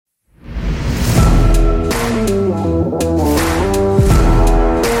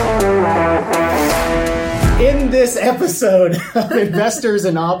this episode of Investors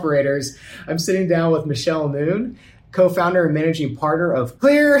and Operators, I'm sitting down with Michelle Moon, co-founder and managing partner of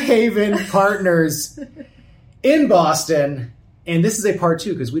Clear Haven Partners in Boston. And this is a part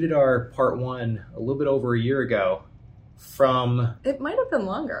two because we did our part one a little bit over a year ago. It might have been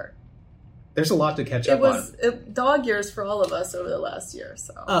longer. There's a lot to catch up on. It was dog years for all of us over the last year.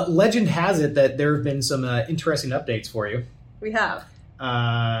 So legend has it that there have been some interesting updates for you. We have.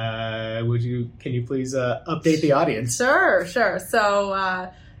 Can you please update the audience? Sure.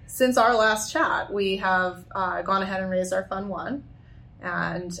 So since our last chat, we have gone ahead and raised our Fund 1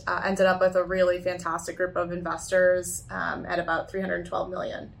 and ended up with a really fantastic group of investors at about $312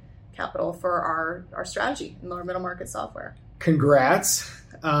 million capital for our strategy in lower middle market software. Congrats.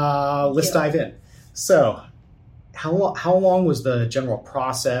 Let's dive in. So how long was the general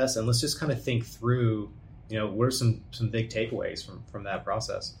process? And let's just kind of think through, what are some big takeaways from that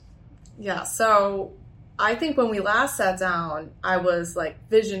process? Yeah. So I think when we last sat down, I was like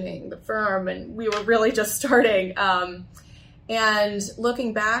visioning the firm and we were really just starting. And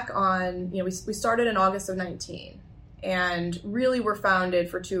looking back on, we started in August of 19 and really were founded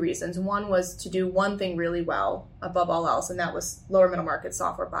for two reasons. One was to do one thing really well above all else, and that was lower middle market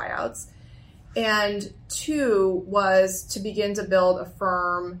software buyouts. And two was to begin to build a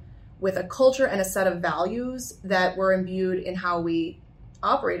firm with a culture and a set of values that were imbued in how we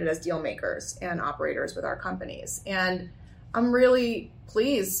operated as deal makers and operators with our companies. And I'm really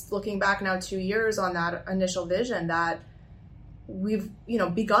pleased looking back now 2 years on that initial vision that we've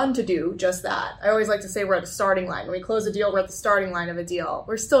begun to do just that. I always like to say we're at the starting line. When we close a deal, we're at the starting line of a deal.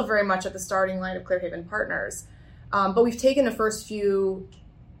 We're still very much at the starting line of Clear Haven Partners. But we've taken the first few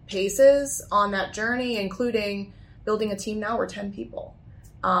paces on that journey, including building a team now. We're 10 people.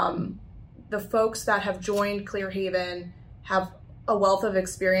 The folks that have joined Clear Haven have a wealth of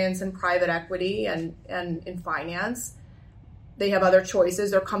experience in private equity and in finance. They have other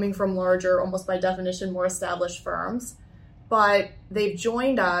choices. They're coming from larger, almost by definition, more established firms. But they've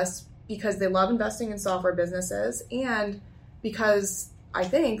joined us because they love investing in software businesses and because I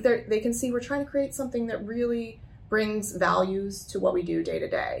think they can see we're trying to create something that really brings values to what we do day to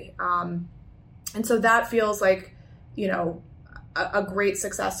day. And so that feels like, a great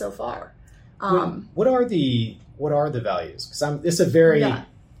success so far. What are the values? Because it's a very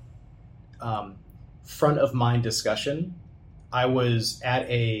front of mind discussion. I was at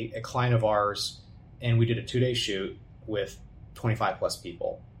a client of ours and we did a 2-day shoot with 25 plus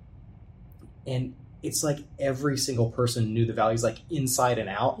people. And it's like every single person knew the values like inside and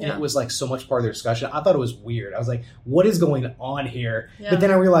out. And it was like so much part of their discussion. I thought it was weird. I was like, what is going on here? Yeah. But then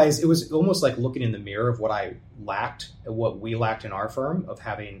I realized it was almost like looking in the mirror of what I lacked, what we lacked in our firm of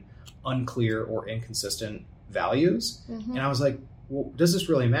having unclear or inconsistent values. Mm-hmm. And I was like, well, does this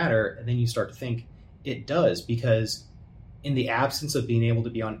really matter? And then you start to think it does, because in the absence of being able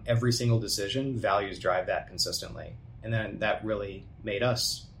to be on every single decision, values drive that consistently. And then that really made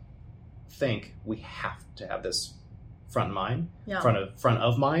us think we have to have this front of mind, front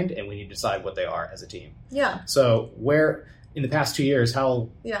of mind, and we need to decide what they are as a team. Yeah. So where in the past 2 years,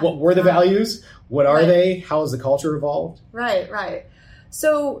 what were the values? What are they? How has the culture evolved? Right.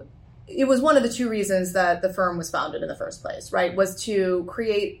 So it was one of the two reasons that the firm was founded in the first place, right? Was to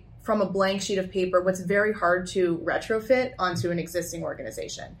create from a blank sheet of paper what's very hard to retrofit onto an existing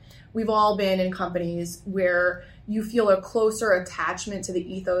organization. We've all been in companies where you feel a closer attachment to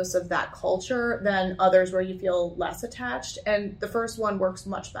the ethos of that culture than others where you feel less attached. And the first one works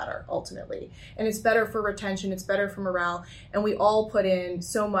much better ultimately. And it's better for retention, it's better for morale. And we all put in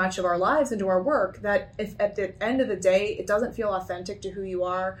so much of our lives into our work that if at the end of the day, it doesn't feel authentic to who you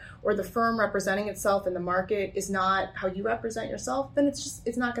are, or the firm representing itself in the market is not how you represent yourself, then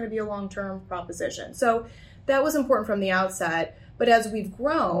it's not going to be a long-term proposition. So that was important from the outset. But as we've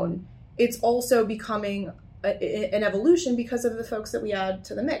grown, it's also becoming an evolution because of the folks that we add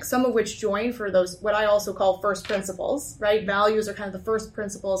to the mix, some of which join for those, what I also call first principles, right? Values are kind of the first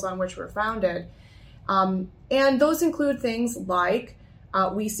principles on which we're founded. And those include things like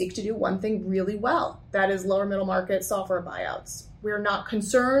we seek to do one thing really well. That is lower middle market software buyouts. We're not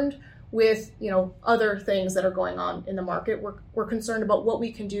concerned with, other things that are going on in the market. We're concerned about what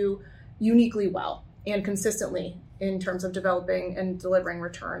we can do uniquely well and consistently in terms of developing and delivering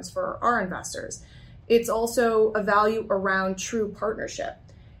returns for our investors. It's also a value around true partnership.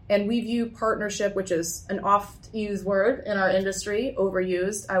 And we view partnership, which is an oft-used word in our industry,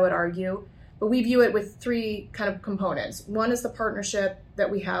 overused, I would argue, but we view it with three kind of components. One is the partnership that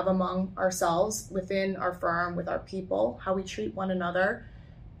we have among ourselves within our firm, with our people, how we treat one another,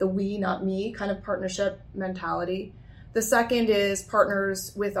 the we, not me kind of partnership mentality. The second is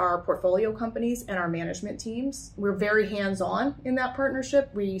partners with our portfolio companies and our management teams. We're very hands-on in that partnership.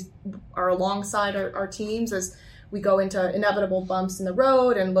 We are alongside our teams as we go into inevitable bumps in the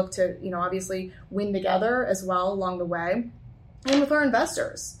road and look to, obviously win together as well along the way. And with our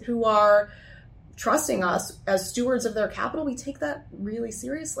investors who are trusting us as stewards of their capital, we take that really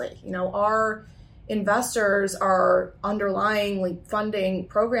seriously. Our investors are underlyingly funding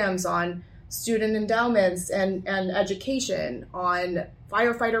programs on student endowments and education, on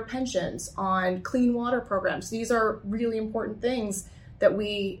firefighter pensions, on clean water programs. These are really important things that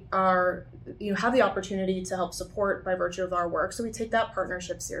we are, have the opportunity to help support by virtue of our work. So we take that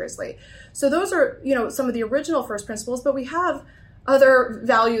partnership seriously. So those are, some of the original first principles, but we have other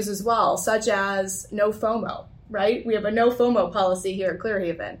values as well, such as no FOMO, right? We have a no FOMO policy here at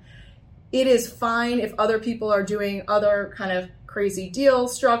Clearhaven. It is fine if other people are doing other kind of crazy deal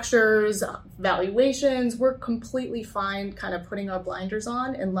structures, valuations. We're completely fine kind of putting our blinders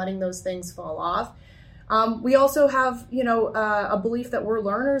on and letting those things fall off. We also have, a belief that we're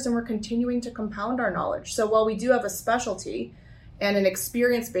learners and we're continuing to compound our knowledge. So while we do have a specialty and an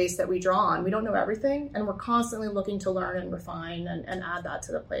experience base that we draw on, we don't know everything, and we're constantly looking to learn and refine and add that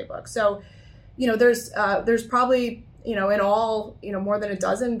to the playbook. So, there's probably, in all, more than a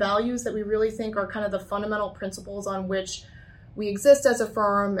dozen values that we really think are kind of the fundamental principles on which we exist as a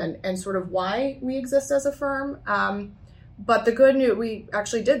firm and sort of why we exist as a firm. But the good news, we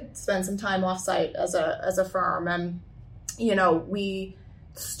actually did spend some time offsite as a firm. And, we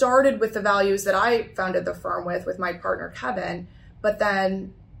started with the values that I founded the firm with my partner, Kevin. But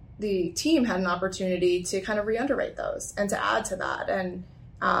then the team had an opportunity to kind of re-underwrite those and to add to that. And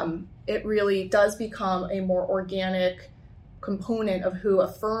it really does become a more organic component of who a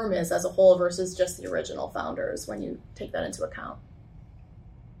firm is as a whole versus just the original founders when you take that into account.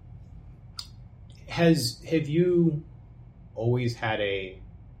 Have you always had a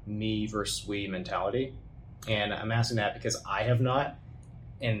me versus we mentality? And I'm asking that because I have not.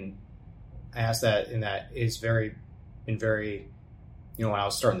 And I ask that in that it's been very, when I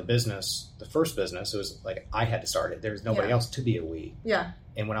was starting the first business, it was like I had to start it. There was nobody else to be a we. Yeah.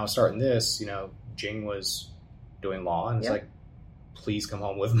 And when I was starting this, Jing was doing law and it's like, please come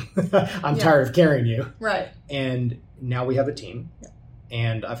home with me. I'm tired of carrying you. Right. And now we have a team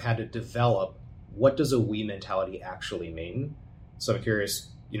and I've had to develop what does a we mentality actually mean? So I'm curious,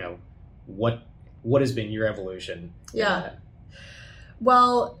 what has been your evolution? Yeah.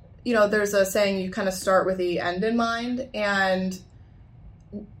 Well, there's a saying you kind of start with the end in mind, and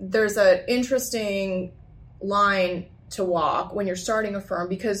there's an interesting line to walk when you're starting a firm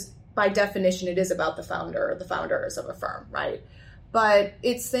because by definition it is about the founders of a firm, right? But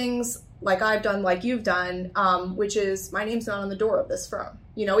it's things like I've done, like you've done, which is my name's not on the door of this firm.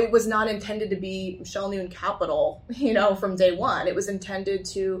 It was not intended to be Michelle Noon Capital, from day one. It was intended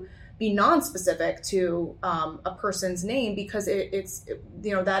to be non-specific to a person's name because it's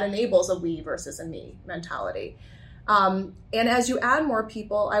that enables a we versus a me mentality. And as you add more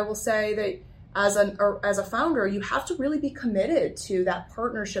people, I will say that as a founder, you have to really be committed to that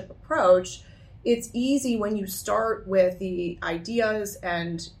partnership approach. It's easy when you start with the ideas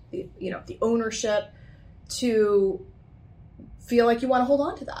and the ownership to feel like you want to hold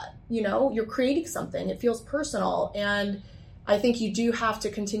on to that. You're creating something. It feels personal. And I think you do have to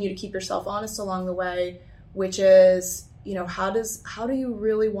continue to keep yourself honest along the way, which is, how do you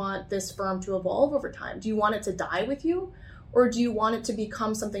really want this firm to evolve over time? Do you want it to die with you? Or do you want it to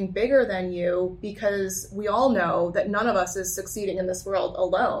become something bigger than you? Because we all know that none of us is succeeding in this world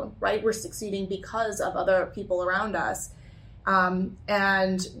alone, right? We're succeeding because of other people around us.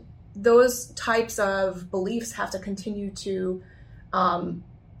 And those types of beliefs have to continue to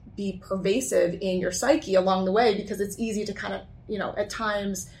be pervasive in your psyche along the way, because it's easy to kind of, at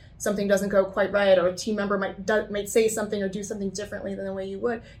times something doesn't go quite right, or a team member might say something or do something differently than the way you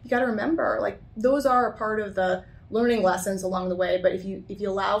would. You got to remember, like, those are a part of the learning lessons along the way. But if you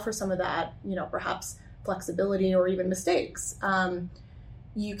allow for some of that, perhaps flexibility or even mistakes,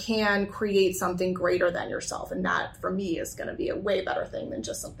 you can create something greater than yourself. And that, for me, is going to be a way better thing than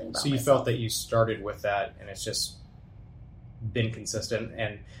just something about So you myself. felt that you started with that and it's just been consistent.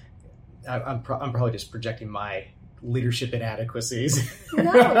 And I'm probably just projecting my leadership inadequacies.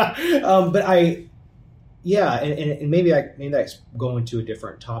 No. But and maybe I go into a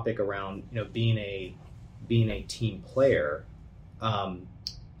different topic around, being a team player.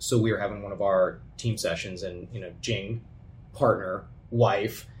 So we were having one of our team sessions and, Jing, partner,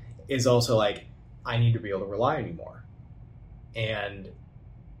 wife, is also like, I need to be able to rely on you more. And,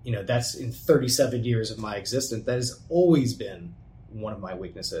 that's in 37 years of my existence, that has always been one of my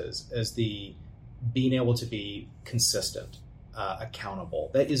weaknesses, is the being able to be consistent, accountable.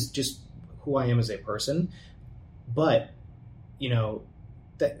 That is just who I am as a person. But,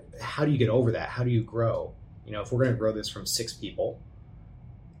 how do you get over that? How do you grow? If we're going to grow this from 6 people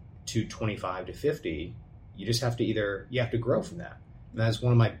to 25 to 50, you just have to you have to grow from that. And that's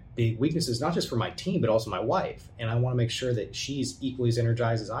one of my big weaknesses, not just for my team, but also my wife. And I want to make sure that she's equally as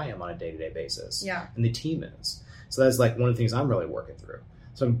energized as I am on a day-to-day basis. Yeah. And the team is. So that's like one of the things I'm really working through.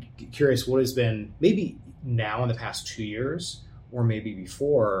 So I'm curious, what has been, maybe now in the past 2 years, or maybe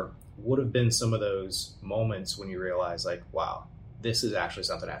before, what have been some of those moments when you realize, like, wow, this is actually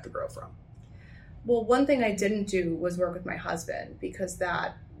something I have to grow from? Well, one thing I didn't do was work with my husband, because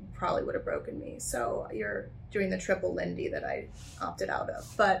that probably would have broken me. So you're doing the triple Lindy that I opted out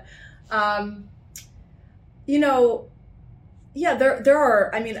of. But, yeah, there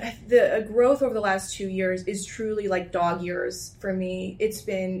are, the growth over the last 2 years is truly like dog years for me. It's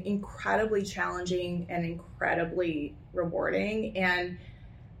been incredibly challenging and incredibly rewarding. And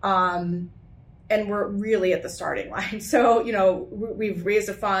we're really at the starting line. So, we've raised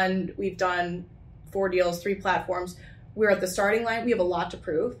a fund, we've done 4 deals, 3 platforms. We're at the starting line. We have a lot to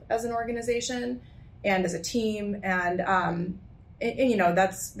prove as an organization and as a team. And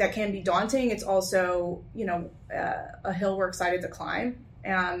that can be daunting. It's also, a hill we're excited to climb.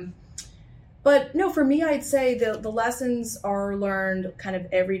 But no, for me, I'd say the lessons are learned kind of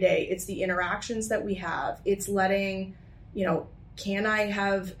every day. It's the interactions that we have. It's letting, can I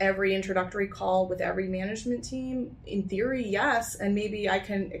have every introductory call with every management team? In theory, yes. And maybe I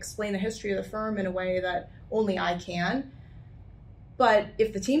can explain the history of the firm in a way that only I can. But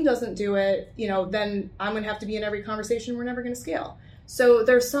if the team doesn't do it, then I'm going to have to be in every conversation. We're never going to scale. So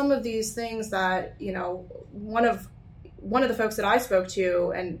there's some of these things that, one of the folks that I spoke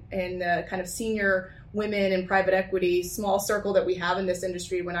to and the kind of senior women in private equity, small circle that we have in this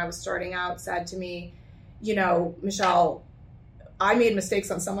industry when I was starting out, said to me, Michelle, I made mistakes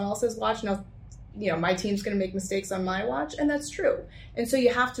on someone else's watch. Now, my team's going to make mistakes on my watch. And that's true. And so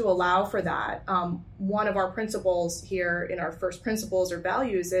you have to allow for that. One of our principles here in our first principles or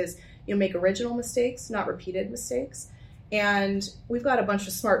values is, make original mistakes, not repeated mistakes. And we've got a bunch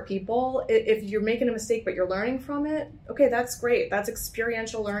of smart people. If you're making a mistake, but you're learning from it, okay, that's great. That's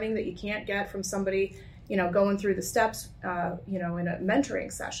experiential learning that you can't get from somebody, going through the steps, in a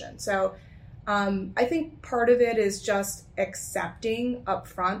mentoring session. So I think part of it is just accepting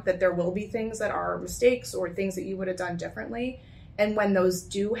upfront that there will be things that are mistakes or things that you would have done differently. And when those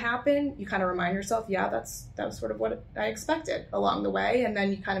do happen, you kind of remind yourself, that was sort of what I expected along the way. And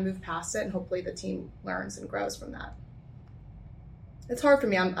then you kind of move past it, and hopefully the team learns and grows from that. It's hard for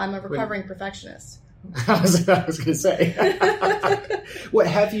me. I'm a recovering perfectionist. I was going to say.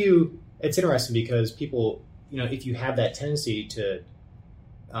 It's interesting because people, if you have that tendency to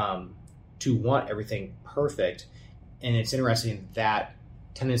want everything perfect, and it's interesting that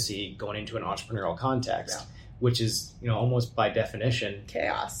tendency going into an entrepreneurial context, which is, almost by definition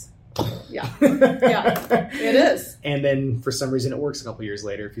chaos. Yeah. Yeah, it is. And then for some reason it works a couple years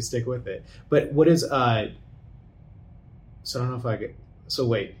later if you stick with it. But what is, so I don't know if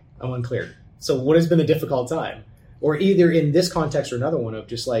I'm unclear. So what has been the difficult time? Or either in this context or another one of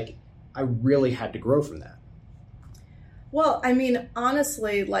just like, I really had to grow from that. Well,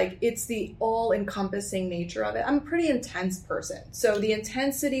 honestly, it's the all-encompassing nature of it. I'm a pretty intense person. So the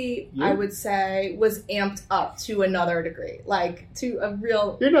intensity, I would say, was amped up to another degree, to a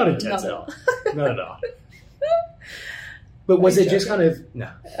real... You're not intense at all. Not at all. But was it just kind of...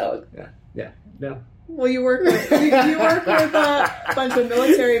 No. Oh. Yeah. No. Well, you work with a bunch of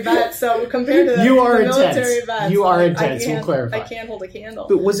military vets, so compared to the military vets... You are intense, we'll clarify. I can't hold a candle.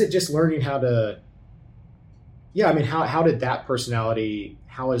 But was it just learning how to... Yeah, how did that personality,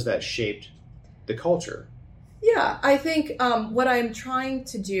 how has that shaped the culture? Yeah, I think what I'm trying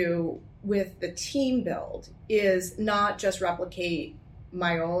to do with the team build is not just replicate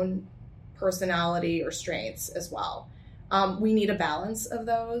my own personality or strengths as well. We need a balance of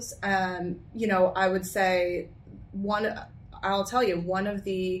those. I would say one of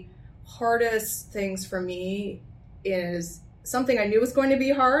the hardest things for me is something I knew was going to be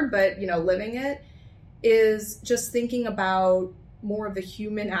hard, but, living it, is just thinking about more of the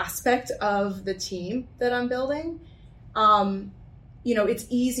human aspect of the team that I'm building. It's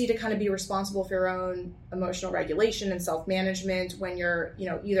easy to kind of be responsible for your own emotional regulation and self-management when you're,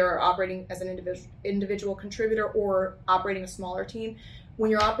 either operating as an individual contributor or operating a smaller team.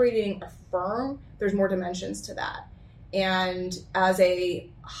 When you're operating a firm, there's more dimensions to that. And as a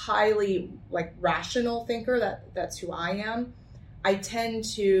highly rational thinker, that's who I am, I tend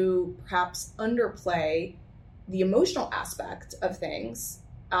to perhaps underplay the emotional aspect of things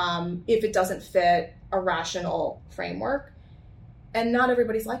if it doesn't fit a rational framework. And not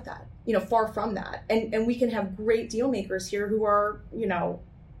everybody's like that, far from that. And we can have great deal makers here who are,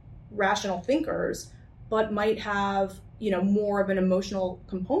 rational thinkers, but might have, more of an emotional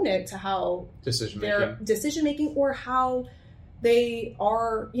component to how their decision making or how they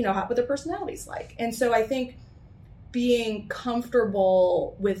are, what their personality's like. And so I think being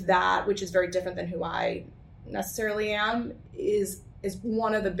comfortable with that, which is very different than who I necessarily am, is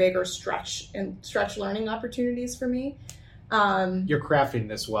one of the bigger stretch learning opportunities for me. You're crafting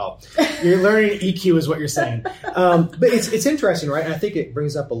this well. You're learning EQ is what you're saying. But it's interesting, right? And I think it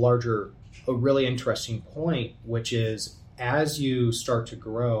brings up a really interesting point, which is as you start to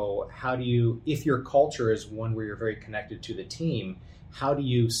grow, if your culture is one where you're very connected to the team, how do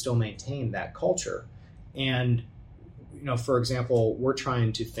you still maintain that culture? And, for example, we're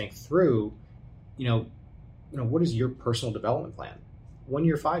trying to think through, what is your personal development plan? 1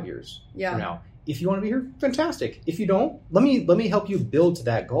 year, 5 years from now? If you want to be here, fantastic. If you don't, let me help you build to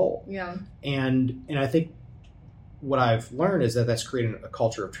that goal. Yeah. And I think what I've learned is that that's creating a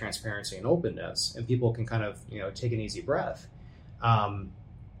culture of transparency and openness, and people can kind of, take an easy breath.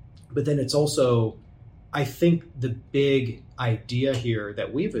 But then it's also, I think the big idea here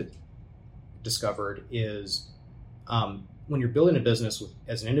that we've discovered is when you're building a business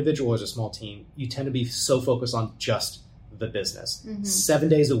as an individual or as a small team, you tend to be so focused on just the business. 7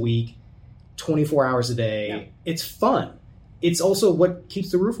 days a week, 24 hours a day. Yeah. It's fun. It's also what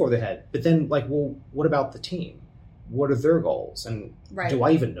keeps the roof over the head. But then what about the team? What are their goals? And do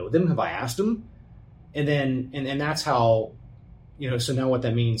I even know them? Have I asked them? And then, and that's how, so now what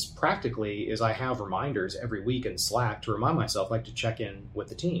that means practically is I have reminders every week in Slack to remind myself, to check in with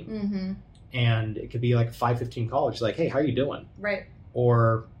the team. Mm-hmm. And it could be like a 5:15 call. It's like, hey, how are you doing? Right.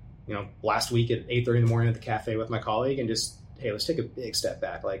 Or, last week at 8:30 in the morning at the cafe with my colleague and just, hey, let's take a big step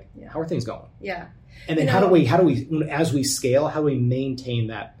back. How are things going? Yeah. And then how do we, as we scale, how do we maintain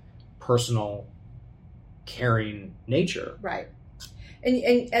that personal caring nature? Right.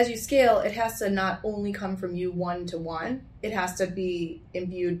 And as you scale, it has to not only come from you one-to-one, it has to be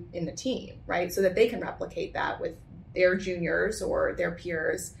imbued in the team, right? So that they can replicate that with their juniors or their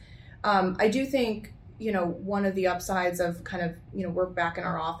peers. I do think, one of the upsides of kind of, we're back in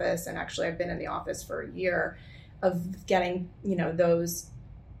our office, and actually I've been in the office for a year, of getting, those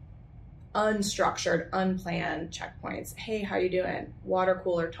unstructured, unplanned checkpoints. Hey, how you doing? Water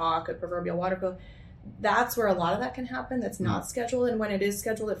cooler talk, a proverbial water cooler. That's where a lot of that can happen. That's not scheduled. And when it is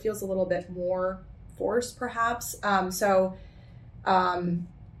scheduled, it feels a little bit more forced, perhaps.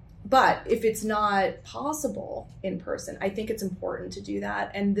 But if it's not possible in person, I think it's important to do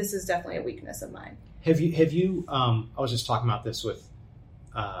that. And this is definitely a weakness of mine. Have you, I was just talking about this with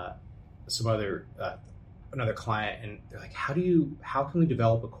another client, and they're like, how can we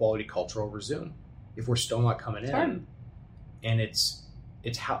develop a quality culture over Zoom if we're still not coming in? Fun. And it's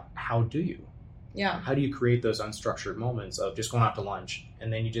how do you? Yeah. How do you create those unstructured moments of just going out to lunch,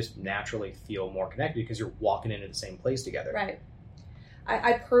 and then you just naturally feel more connected because you're walking into the same place together? Right.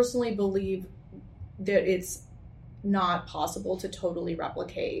 I personally believe that it's not possible to totally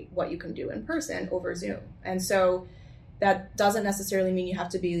replicate what you can do in person over Zoom. And so that doesn't necessarily mean you have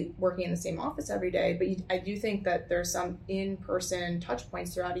to be working in the same office every day, but I do think that there's some in-person touch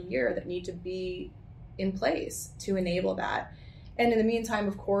points throughout a year that need to be in place to enable that. And in the meantime,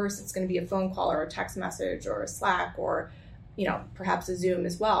 of course, it's going to be a phone call or a text message or a Slack or, perhaps a Zoom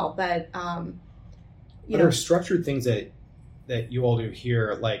as well. But, there are structured things that you all do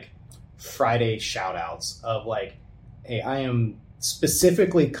here, like Friday shout outs of hey, I am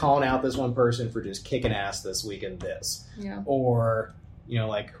specifically calling out this one person for just kicking ass this week in this. Yeah. Or,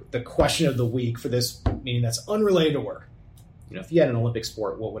 the question of the week for this meeting that's unrelated to work. If you had an Olympic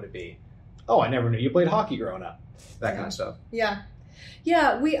sport, what would it be? Oh, I never knew you played hockey growing up. That kind of stuff. Yeah.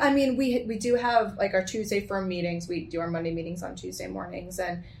 Yeah. We do have our Tuesday firm meetings. We do our Monday meetings on Tuesday mornings,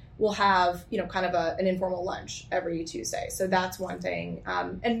 and we'll have, kind of an informal lunch every Tuesday. So that's one thing.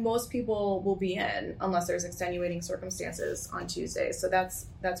 And most people will be in unless there's extenuating circumstances on Tuesdays. So that's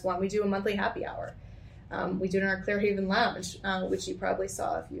one. We do a monthly happy hour. We do it in our Clearhaven Lounge, which you probably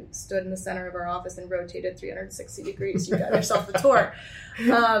saw if you stood in the center of our office and rotated 360 degrees. You got yourself a tour.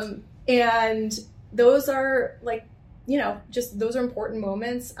 And those are those are important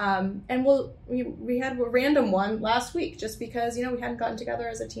moments. And we had a random one last week just because, we hadn't gotten together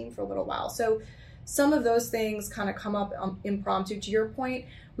as a team for a little while. So some of those things kind of come up impromptu. To your point,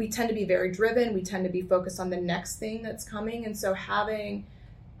 we tend to be very driven. We tend to be focused on the next thing that's coming. And so having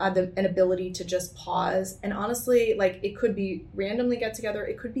an ability to just pause and honestly, it could be randomly get together.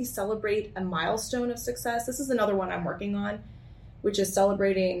 It could be celebrate a milestone of success. This is another one I'm working on. which is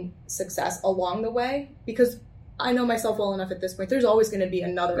celebrating success along the way, because I know myself well enough at this point, there's always going to be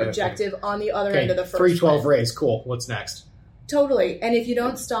another objective on the other end of the first 312 plan. raise, cool. What's next? Totally. And if you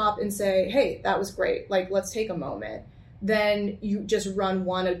don't stop and say, hey, that was great, like, let's take a moment, then you just run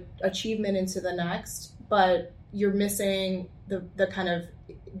one achievement into the next, but you're missing the kind of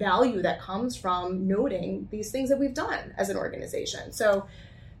value that comes from noting these things that we've done as an organization. So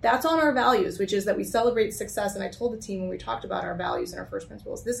that's on our values, which is that we celebrate success. And I told the team when we talked about our values and our first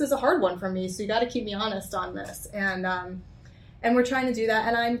principles, this is a hard one for me, so you got to keep me honest on this. And we're trying to do that.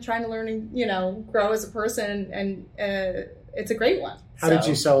 And I'm trying to learn and, grow as a person. And it's a great one. How did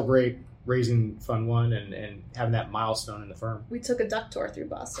you celebrate raising Fund One and having that milestone in the firm? We took a duck tour through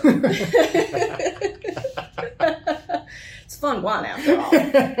Boston. It's Fund One after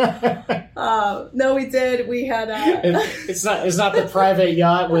all. No, we did. We had it's not the private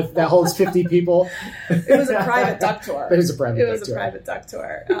yacht that holds 50 people. It was a private duck tour. It was a private duck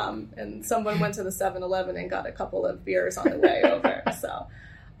tour. And someone went to the 7-Eleven and got a couple of beers on the way over. So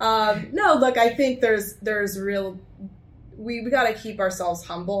no, look, I think there's real. We got to keep ourselves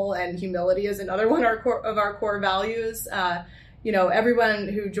humble, and humility is another one of our core values. Everyone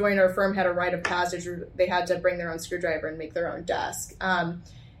who joined our firm had a rite of passage. They had to bring their own screwdriver and make their own desk.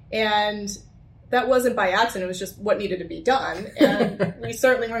 And that wasn't by accident. It was just what needed to be done. And we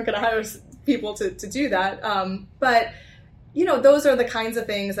certainly weren't going to hire people to do that. But those are the kinds of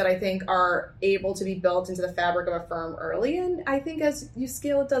things that I think are able to be built into the fabric of a firm early. And I think as you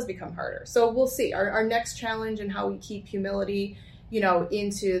scale, it does become harder. So we'll see. Our next challenge and how we keep humility,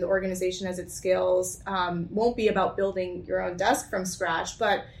 into the organization as it scales, won't be about building your own desk from scratch,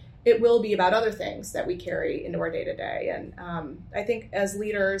 but it will be about other things that we carry into our day-to-day. And I think as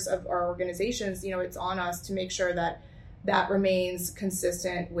leaders of our organizations, it's on us to make sure that remains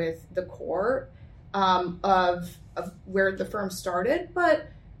consistent with the core of where the firm started. But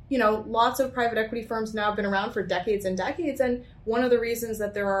lots of private equity firms now have been around for decades and decades. And one of the reasons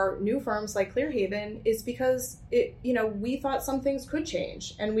that there are new firms like Clearhaven is because we thought some things could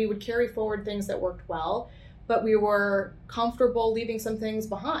change and we would carry forward things that worked well, but we were comfortable leaving some things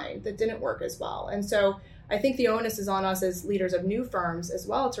behind that didn't work as well. And so I think the onus is on us as leaders of new firms as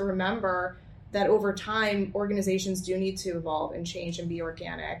well to remember that over time, organizations do need to evolve and change and be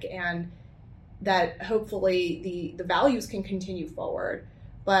organic, and that hopefully the values can continue forward.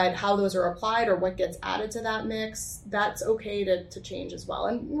 But how those are applied or what gets added to that mix, that's okay to change as well.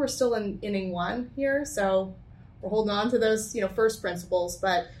 And we're still in inning one here, so we're holding on to those, first principles.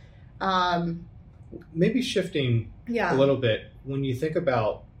 But maybe shifting a little bit, when you think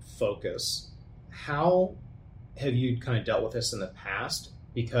about focus, how have you kind of dealt with this in the past?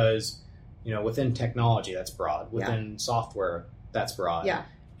 Because, within technology, that's broad. Within software, that's broad. Yeah.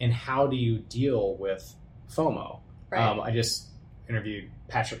 And how do you deal with FOMO? Right. I just interviewed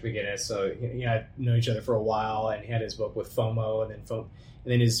Patrick McGinnis, so I know each other for a while, and he had his book with FOMO, and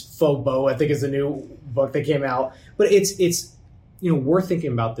then his FOBO, I think, is a new book that came out. But it's we're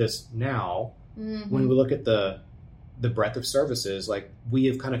thinking about this now when we look at the breadth of services. Like, we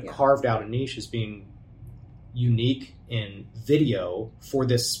have kind of carved out a niche as being unique in video for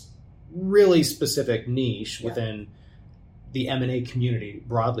this really specific niche within the M&A community,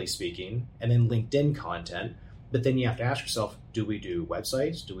 broadly speaking, and then LinkedIn content. But then you have to ask yourself, do we do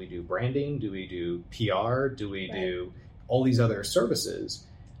websites? Do we do branding? Do we do PR? Do we do all these other services?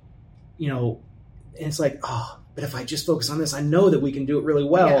 And it's like, but if I just focus on this, I know that we can do it really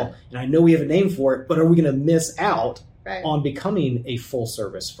well, and I know we have a name for it, but are we going to miss out on becoming a full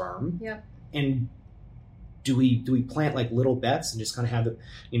service firm? Yeah. And do we plant like little bets and just kind of have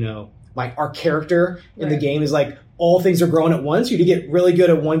the, like our character in the game is like all things are growing at once. You get really good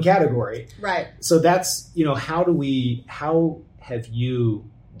at one category. Right. So that's, how have you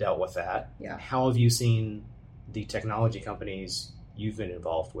dealt with that? Yeah. How have you seen the technology companies you've been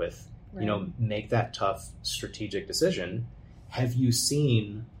involved with, make that tough strategic decision? Have you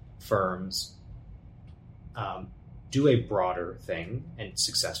seen firms do a broader thing and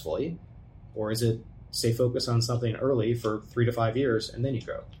successfully, or is it stay focused on something early for 3 to 5 years and then you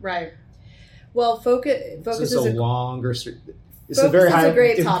grow? Right. Well, focus is a longer. It's a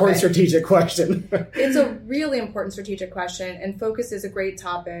very important strategic question. It's a really important strategic question, and focus is a great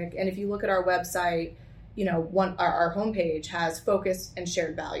topic. And if you look at our website, our homepage has focus and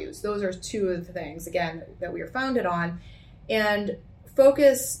shared values. Those are two of the things, again, that we are founded on. And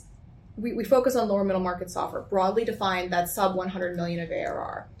focus, we focus on lower middle market software, broadly defined, that's sub 100 million of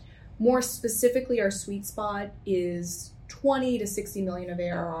ARR. More specifically, our sweet spot is 20 to 60 million of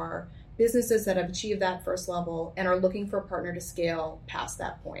ARR, businesses that have achieved that first level and are looking for a partner to scale past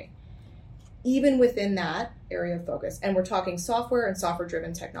that point. even within that area of focus, and we're talking software and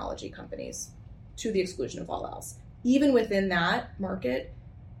software-driven technology companies to the exclusion of all else, even within that market,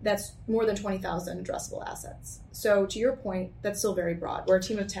 that's more than 20,000 addressable assets. So to your point, that's still very broad. We're a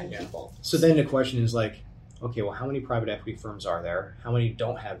team of 10 people. So then the question is like, okay, well, how many private equity firms are there? How many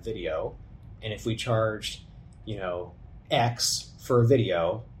don't have video? And if we charged, X for a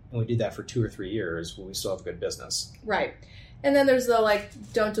video, and we did that for 2 or 3 years, will we still have a good business? Right. And then there's the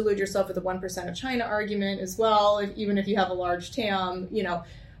don't delude yourself with the 1% of China argument as well, even if you have a large TAM.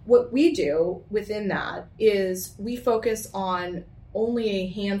 What we do within that is we focus on only a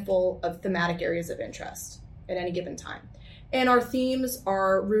handful of thematic areas of interest at any given time. And our themes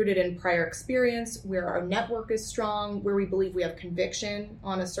are rooted in prior experience, where our network is strong, where we believe we have conviction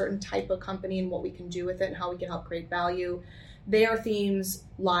on a certain type of company and what we can do with it and how we can help create value. They are themes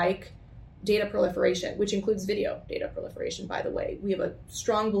like data proliferation, which includes video data proliferation, by the way. We have a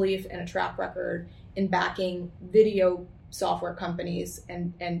strong belief and a track record in backing video software companies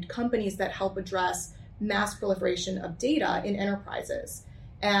and companies that help address mass proliferation of data in enterprises.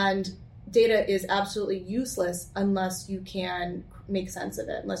 And data is absolutely useless unless you can make sense of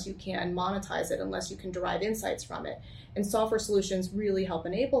it, unless you can monetize it, unless you can derive insights from it. And software solutions really help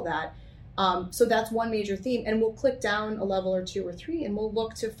enable that. So that's one major theme. And we'll click down a level or 2 or 3, and we'll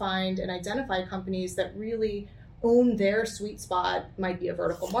look to find and identify companies that really own their sweet spot. It might be a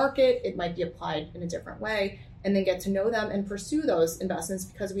vertical market, it might be applied in a different way, and then get to know them and pursue those investments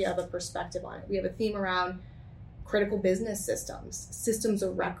because we have a perspective on it. We have a theme around critical business systems, systems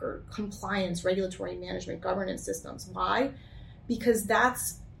of record, compliance, regulatory management, governance systems. Why? Because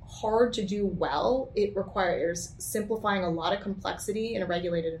that's hard to do well. It requires simplifying a lot of complexity in a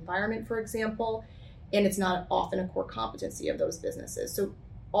regulated environment, for example, and it's not often a core competency of those businesses. So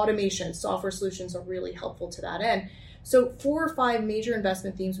automation, software solutions are really helpful to that end. So 4 or 5 major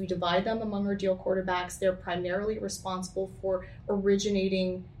investment themes, we divide them among our deal quarterbacks. They're primarily responsible for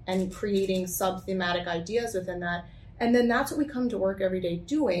originating and creating sub-thematic ideas within that. And then that's what we come to work every day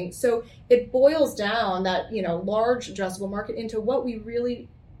doing. So it boils down that, large addressable market into what we really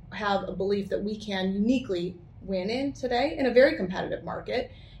have a belief that we can uniquely win in today in a very competitive market,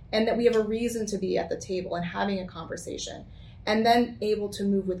 and that we have a reason to be at the table and having a conversation, and then able to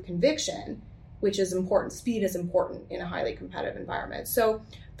move with conviction, which is important. Speed is important in a highly competitive environment. So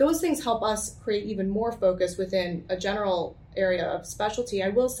those things help us create even more focus within a general area of specialty. I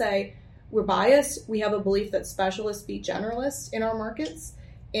will say we're biased. We have a belief that specialists beat generalists in our markets,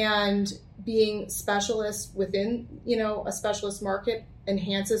 and being specialists within, a specialist market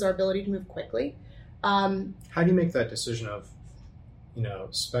enhances our ability to move quickly. How do you make that decision of,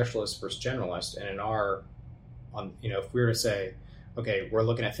 specialist versus generalist? And if we were to say, okay, we're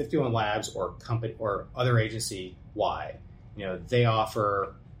looking at 51 Labs or company or other agency Y, they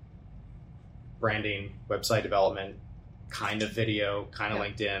offer branding, website development, kind of video, kind of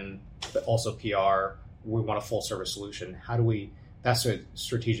LinkedIn, but also PR. We want a full service solution. That's a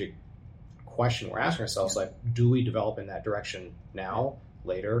strategic question we're asking ourselves, do we develop in that direction now,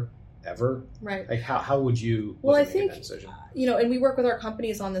 later, ever? Right. How would you make that decision? And we work with our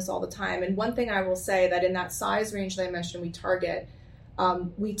companies on this all the time. And one thing I will say that in that size range that I mentioned, we target,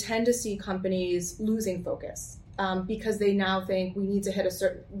 we tend to see companies losing focus because they now think we need to hit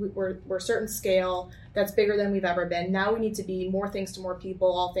we're a certain scale that's bigger than we've ever been. Now we need to be more things to more people,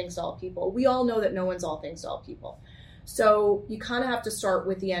 all things to all people. We all know that no one's all things to all people. So you kind of have to start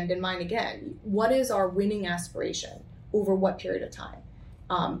with the end in mind again. What is our winning aspiration over what period of time?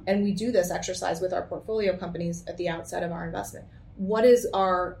 And we do this exercise with our portfolio companies at the outset of our investment. What is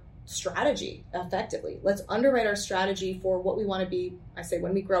our strategy effectively? Let's underwrite our strategy for what we want to be, I say,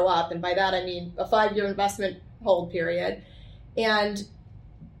 when we grow up. And by that, I mean a 5-year investment hold period. And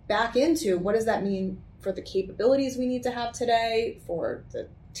back into what does that mean for the capabilities we need to have today, for the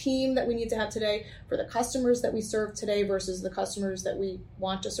team that we need to have today, for the customers that we serve today versus the customers that we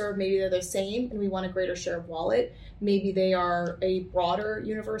want to serve. Maybe they're the same and we want a greater share of wallet. Maybe they are a broader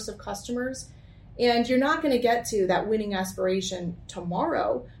universe of customers. And you're not going to get to that winning aspiration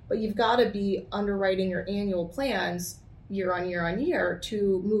tomorrow, but you've got to be underwriting your annual plans year on year on year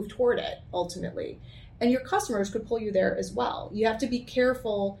to move toward it ultimately. And your customers could pull you there as well. You have to be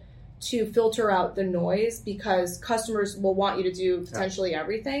careful to filter out the noise because customers will want you to do potentially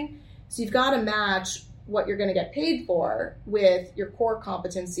everything. So you've got to match what you're going to get paid for with your core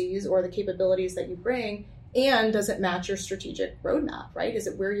competencies or the capabilities that you bring, and does it match your strategic roadmap, right? Is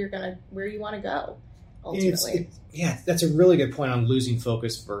it where you want to go ultimately? That's a really good point on losing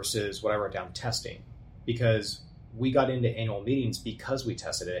focus versus what I wrote down, testing, because we got into annual meetings because we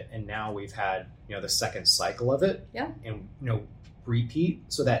tested it, and now we've had the second cycle of it, and repeat.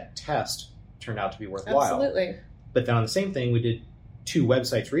 So that test turned out to be worthwhile. Absolutely. But then on the same thing, we did 2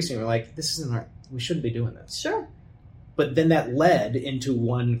 websites recently. We're like, we shouldn't be doing this. Sure. But then that led into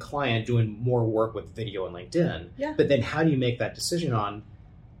one client doing more work with video and LinkedIn. Yeah. But then how do you make that decision on,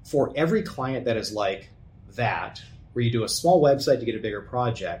 for every client that is like that, where you do a small website to get a bigger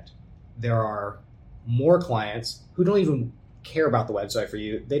project, there are more clients who don't even care about the website for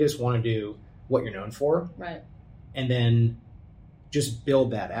you. They just want to do what you're known for. Right. And then just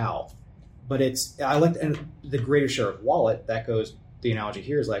build that out. But and the greater share of wallet, that goes, the analogy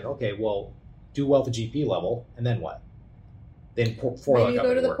here is like, okay, well, do well at the GP level, and then what? Then maybe you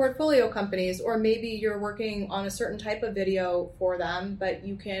go to the portfolio companies, or maybe you're working on a certain type of video for them, but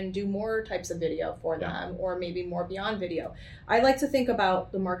you can do more types of video for them, or maybe more beyond video. I like to think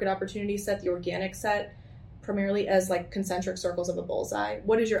about the market opportunity set, the organic set, primarily as like concentric circles of a bullseye.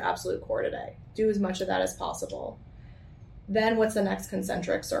 What is your absolute core today? Do as much of that as possible. Then what's the next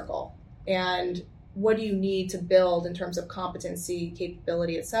concentric circle? And what do you need to build in terms of competency,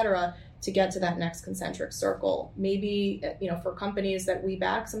 capability, et cetera, to get to that next concentric circle? Maybe, for companies that we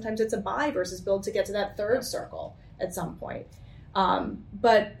back, sometimes it's a buy versus build to get to that third circle at some point.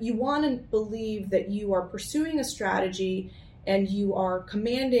 But you want to believe that you are pursuing a strategy and you are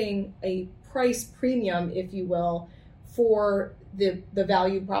commanding a price premium, if you will, for the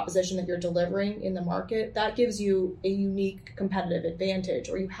value proposition that you're delivering in the market. That gives you a unique competitive advantage,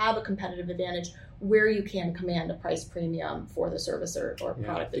 or you have a competitive advantage where you can command a price premium for the service or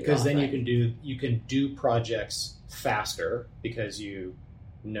product. Because then you can do projects faster because you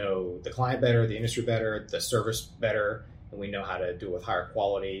know the client better, the industry better, the service better, and we know how to do it with higher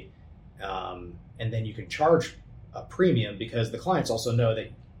quality. And then you can charge a premium because the clients also know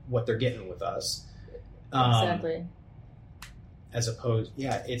that what they're getting with us. Exactly. As opposed,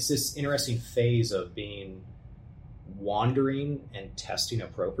 it's this interesting phase of being wandering and testing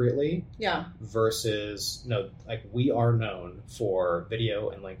appropriately. Yeah. Versus, we are known for video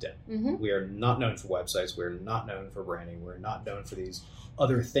and LinkedIn. Mm-hmm. We are not known for websites. We're not known for branding. We're not known for these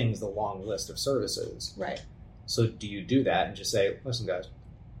other things, the long list of services. Right. So do you do that and just say, listen, guys,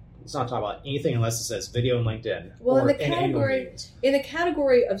 it's not talking about anything unless it says video and LinkedIn. Well, in the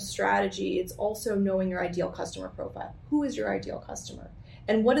category of strategy, it's also knowing your ideal customer profile. Who is your ideal customer?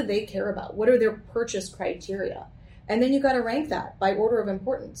 And what do they care about? What are their purchase criteria? And then you got to rank that by order of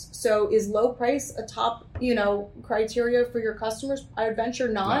importance. So is low price a top, criteria for your customers? I would venture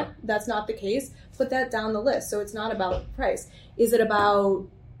not. No. That's not the case. Put that down the list. So it's not about price. Is it about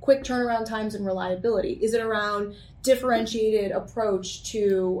quick turnaround times and reliability? Is it around differentiated approach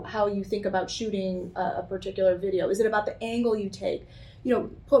to how you think about shooting a particular video? Is it about the angle you take?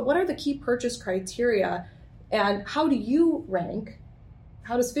 What are the key purchase criteria, and how do you rank?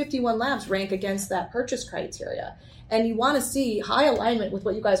 How does 51 Labs rank against that purchase criteria? And you want to see high alignment with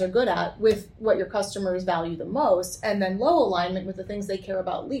what you guys are good at, with what your customers value the most, and then low alignment with the things they care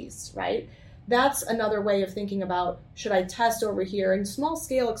about least, right? That's another way of thinking about, should I test over here? And small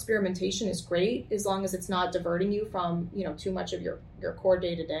scale experimentation is great as long as it's not diverting you from, too much of your core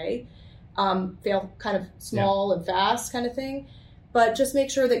day to day. Fail kind of small and fast kind of thing. But just make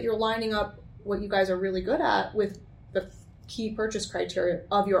sure that you're lining up what you guys are really good at with the key purchase criteria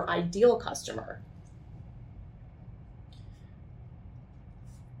of your ideal customer.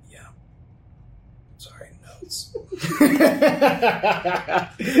 Yeah. Sorry, notes.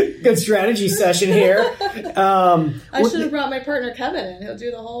 Good strategy session here. I should have brought my partner Kevin in. He'll do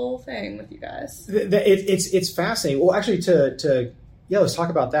the whole thing with you guys. It's fascinating. Well, actually, let's talk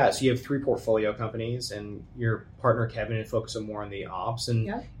about that. So you have 3 portfolio companies, and your partner Kevin is focusing more on the ops. And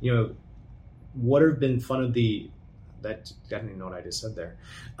what have been I don't even know what I just said there.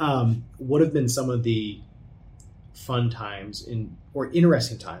 What have been some of the fun times or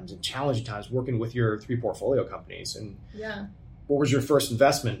interesting times and challenging times working with your 3 portfolio companies? And what was your first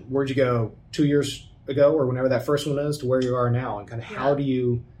investment? Where'd you go 2 years ago, or whenever that first one is, to where you are now? And kind of how do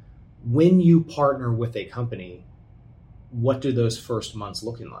you, when you partner with a company, what do those first months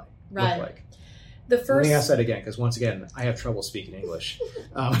look like? Let me ask that again, because once again, I have trouble speaking English.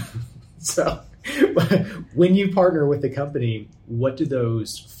 So when you partner with a company, what do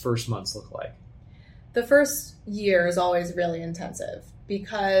those first months look like? The first year is always really intensive,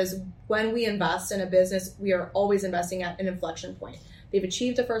 because when we invest in a business, we are always investing at an inflection point. They've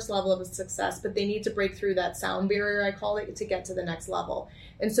achieved the first level of success, but they need to break through that sound barrier, I call it, to get to the next level.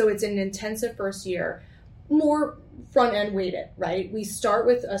 And so it's an intensive first year, more front end weighted, right? We start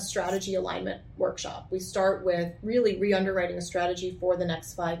with a strategy alignment workshop. We start with really re-underwriting a strategy for the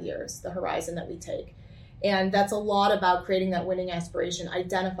next 5 years, the horizon that we take. And that's a lot about creating that winning aspiration,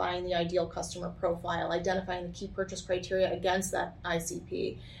 identifying the ideal customer profile, identifying the key purchase criteria against that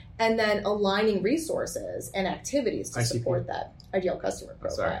ICP, and then aligning resources and activities to support that ideal customer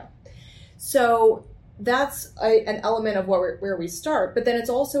profile. So that's an element of where we start. But then it's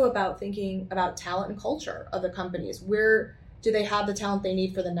also about thinking about talent and culture of the companies. Where do they have the talent they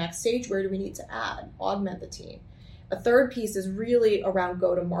need for the next stage? Where do we need to augment the team? A third piece is really around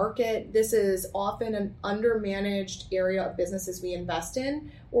go-to-market. This is often an undermanaged area of businesses we invest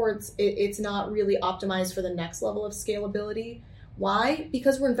in, or it's not really optimized for the next level of scalability. Why?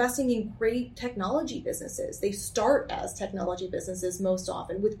 Because we're investing in great technology businesses. They start as technology businesses most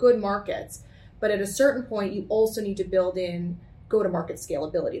often with good markets. But at a certain point, you also need to build in go-to-market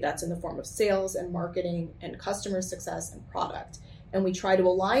scalability. That's in the form of sales and marketing and customer success and product. And we try to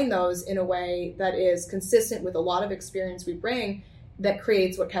align those in a way that is consistent with a lot of experience we bring that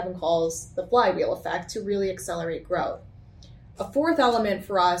creates what Kevin calls the flywheel effect to really accelerate growth. A fourth element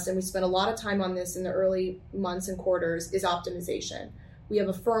for us, and we spent a lot of time on this in the early months and quarters, is optimization. We have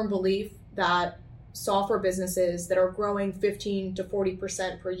a firm belief that software businesses that are growing 15 to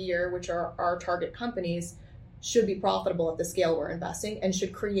 40% per year, which are our target companies, should be profitable at the scale we're investing and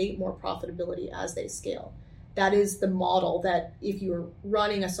should create more profitability as they scale. That is the model that if you're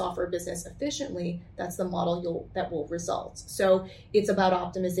running a software business efficiently, that's the model that will result. So it's about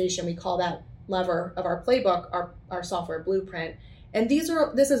optimization. We call that lever of our playbook, our software blueprint. And this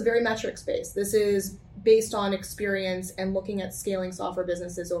is very metrics based. This is based on experience and looking at scaling software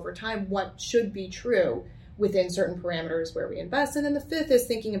businesses over time, what should be true within certain parameters where we invest. And then the fifth is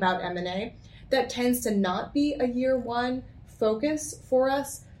thinking about M&A. That tends to not be a year one focus for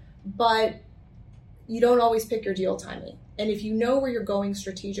us, but you don't always pick your deal timing. And if you know where you're going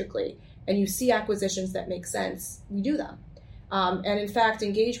strategically and you see acquisitions that make sense, we do them. And in fact,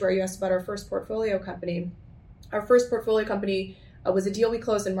 EngageWare, you asked about our first portfolio company. Our first portfolio company was a deal we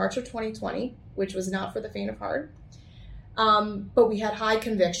closed in March of 2020, which was not for the faint of heart. But we had high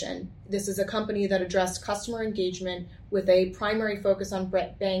conviction. This is a company that addressed customer engagement with a primary focus on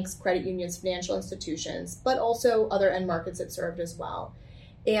banks, credit unions, financial institutions, but also other end markets it served as well.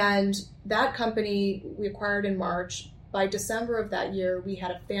 And that company we acquired in March. By December of that year, we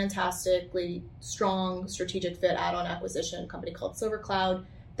had a fantastically strong strategic fit add-on acquisition, a company called SilverCloud.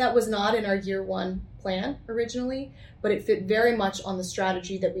 That was not in our year one plan originally, but it fit very much on the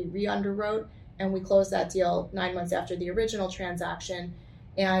strategy that we re-underwrote, and we closed that deal 9 months after the original transaction.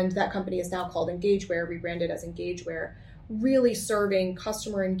 And that company is now called EngageWare, rebranded as EngageWare, really serving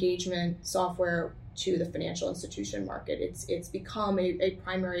customer engagement software to the financial institution market. It's become a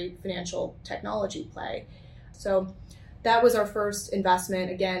primary financial technology play. So that was our first investment.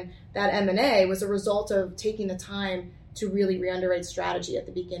 Again, that M&A was a result of taking the time to really re-underwrite strategy at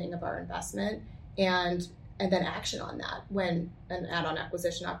the beginning of our investment and then action on that when an add-on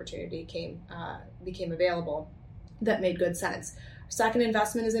acquisition opportunity became available that made good sense. Second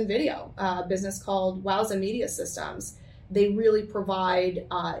investment is in video, a business called Wowza Media Systems. They really provide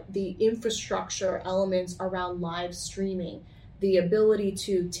the infrastructure elements around live streaming, the ability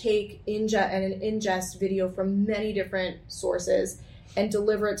to take and ingest video from many different sources and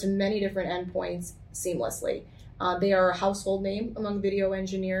deliver it to many different endpoints seamlessly. They are a household name among video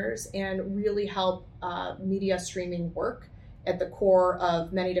engineers and really help media streaming work at the core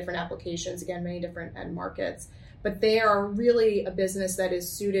of many different applications, again, many different end markets. But they are really a business that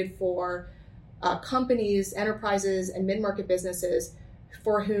is suited for companies, enterprises, and mid-market businesses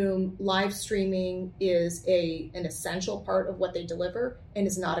for whom live streaming is an essential part of what they deliver and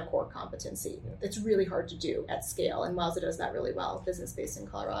is not a core competency. Yeah. It's really hard to do at scale, and Wowza does that really well, business based in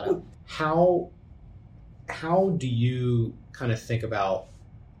Colorado. How do you kind of think about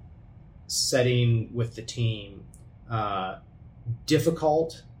setting with the team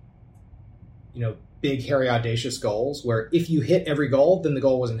difficult, big, hairy, audacious goals where if you hit every goal, then the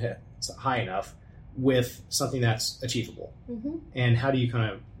goal wasn't hit high enough, with something that's achievable? Mm-hmm. And how do you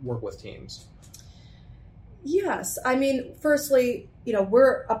kind of work with teams? Yes. I mean, firstly,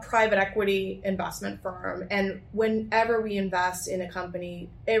 we're a private equity investment firm, and whenever we invest in a company,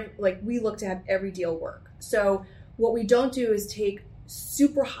 we look to have every deal work. So what we don't do is take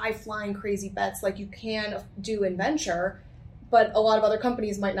super high flying crazy bets like you can do in venture, but a lot of other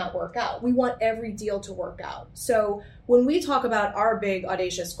companies might not work out. We want every deal to work out. So when we talk about our big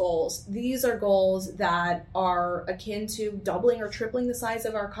audacious goals, these are goals that are akin to doubling or tripling the size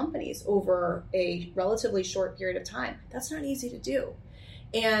of our companies over a relatively short period of time. That's not easy to do.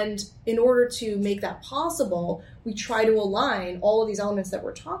 And in order to make that possible, we try to align all of these elements that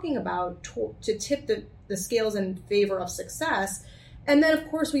we're talking about to tip the scales in favor of success. And then, of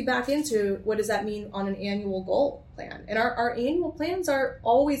course, we back into what does that mean on an annual goal plan? And our annual plans are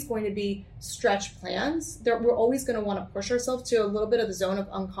always going to be stretch plans. We're always going to want to push ourselves to a little bit of the zone of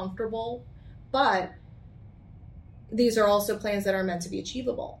uncomfortable, but these are also plans that are meant to be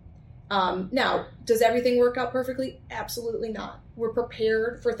achievable. Now, does everything work out perfectly? Absolutely not. We're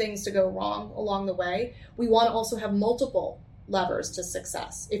prepared for things to go wrong along the way. We want to also have multiple levers to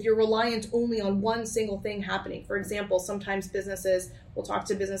success. If you're reliant only on one single thing happening, for example, sometimes businesses will talk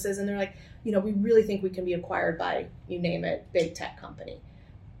to businesses and they're like, we really think we can be acquired by, you name it, big tech company.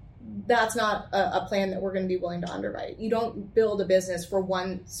 That's not a plan that we're going to be willing to underwrite. You don't build a business for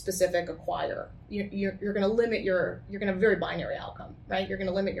one specific acquirer. You're going to limit you're going to have a very binary outcome, right? You're going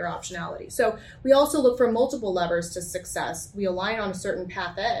to limit your optionality. So we also look for multiple levers to success. We align on a certain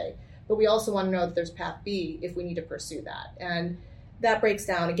path A, but we also want to know that there's path B if we need to pursue that. And that breaks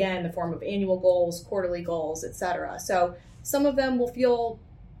down, again, in the form of annual goals, quarterly goals, et cetera. So some of them will feel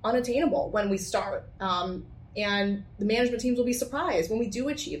unattainable when we start. And the management teams will be surprised when we do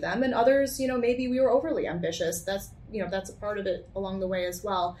achieve them. And others, maybe we were overly ambitious. That's a part of it along the way as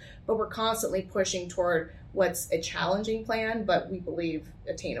well. But we're constantly pushing toward what's a challenging plan, but we believe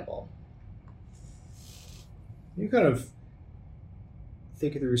attainable. You kind of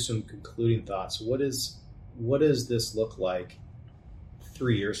think through some concluding thoughts. What does this look like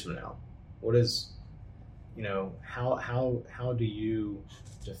 3 years from now? What is, how do you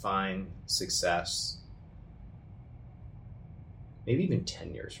define success? Maybe even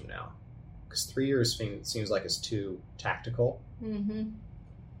 10 years from now, because 3 years seems like it's too tactical. Mm-hmm.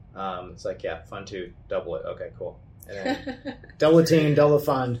 It's like, yeah, fund to double it. Okay, cool. And then double the team, double the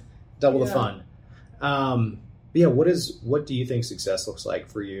fund, double the fund. What do you think success looks like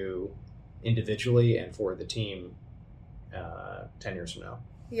for you individually and for the team 10 years from now?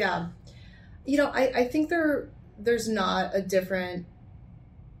 Yeah. I think there's not a different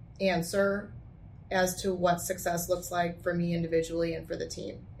answer as to what success looks like for me individually and for the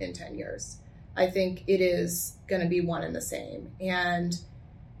team in 10 years. I think it is going to be one and the same. And,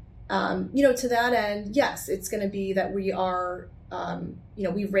 to that end, yes, it's going to be that we are,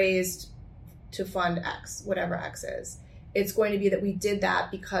 we've raised to fund X, whatever X is. It's going to be that we did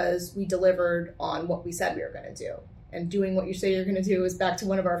that because we delivered on what we said we were going to do. And doing what you say you're going to do is back to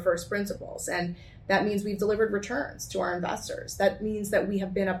one of our first principles. And that means we've delivered returns to our investors. That means that we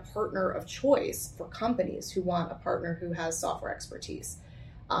have been a partner of choice for companies who want a partner who has software expertise.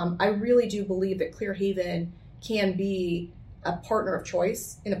 I really do believe that Clearhaven can be a partner of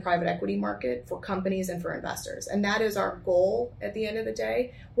choice in the private equity market for companies and for investors. And that is our goal at the end of the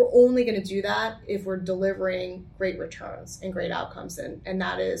day. We're only going to do that if we're delivering great returns and great outcomes. And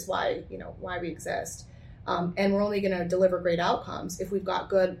that is why we exist. And we're only going to deliver great outcomes if we've got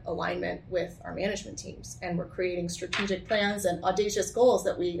good alignment with our management teams and we're creating strategic plans and audacious goals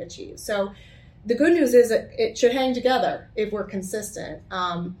that we achieve. So the good news is that it should hang together if we're consistent.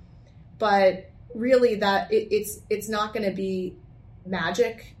 But really that it's not going to be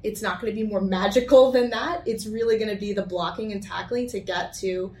magic. It's not going to be more magical than that. It's really going to be the blocking and tackling to get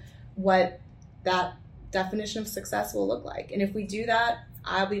to what that definition of success will look like. And if we do that,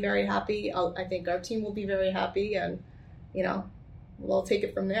 I'll be very happy. I think our team will be very happy, and we'll take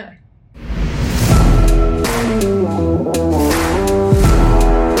it from there.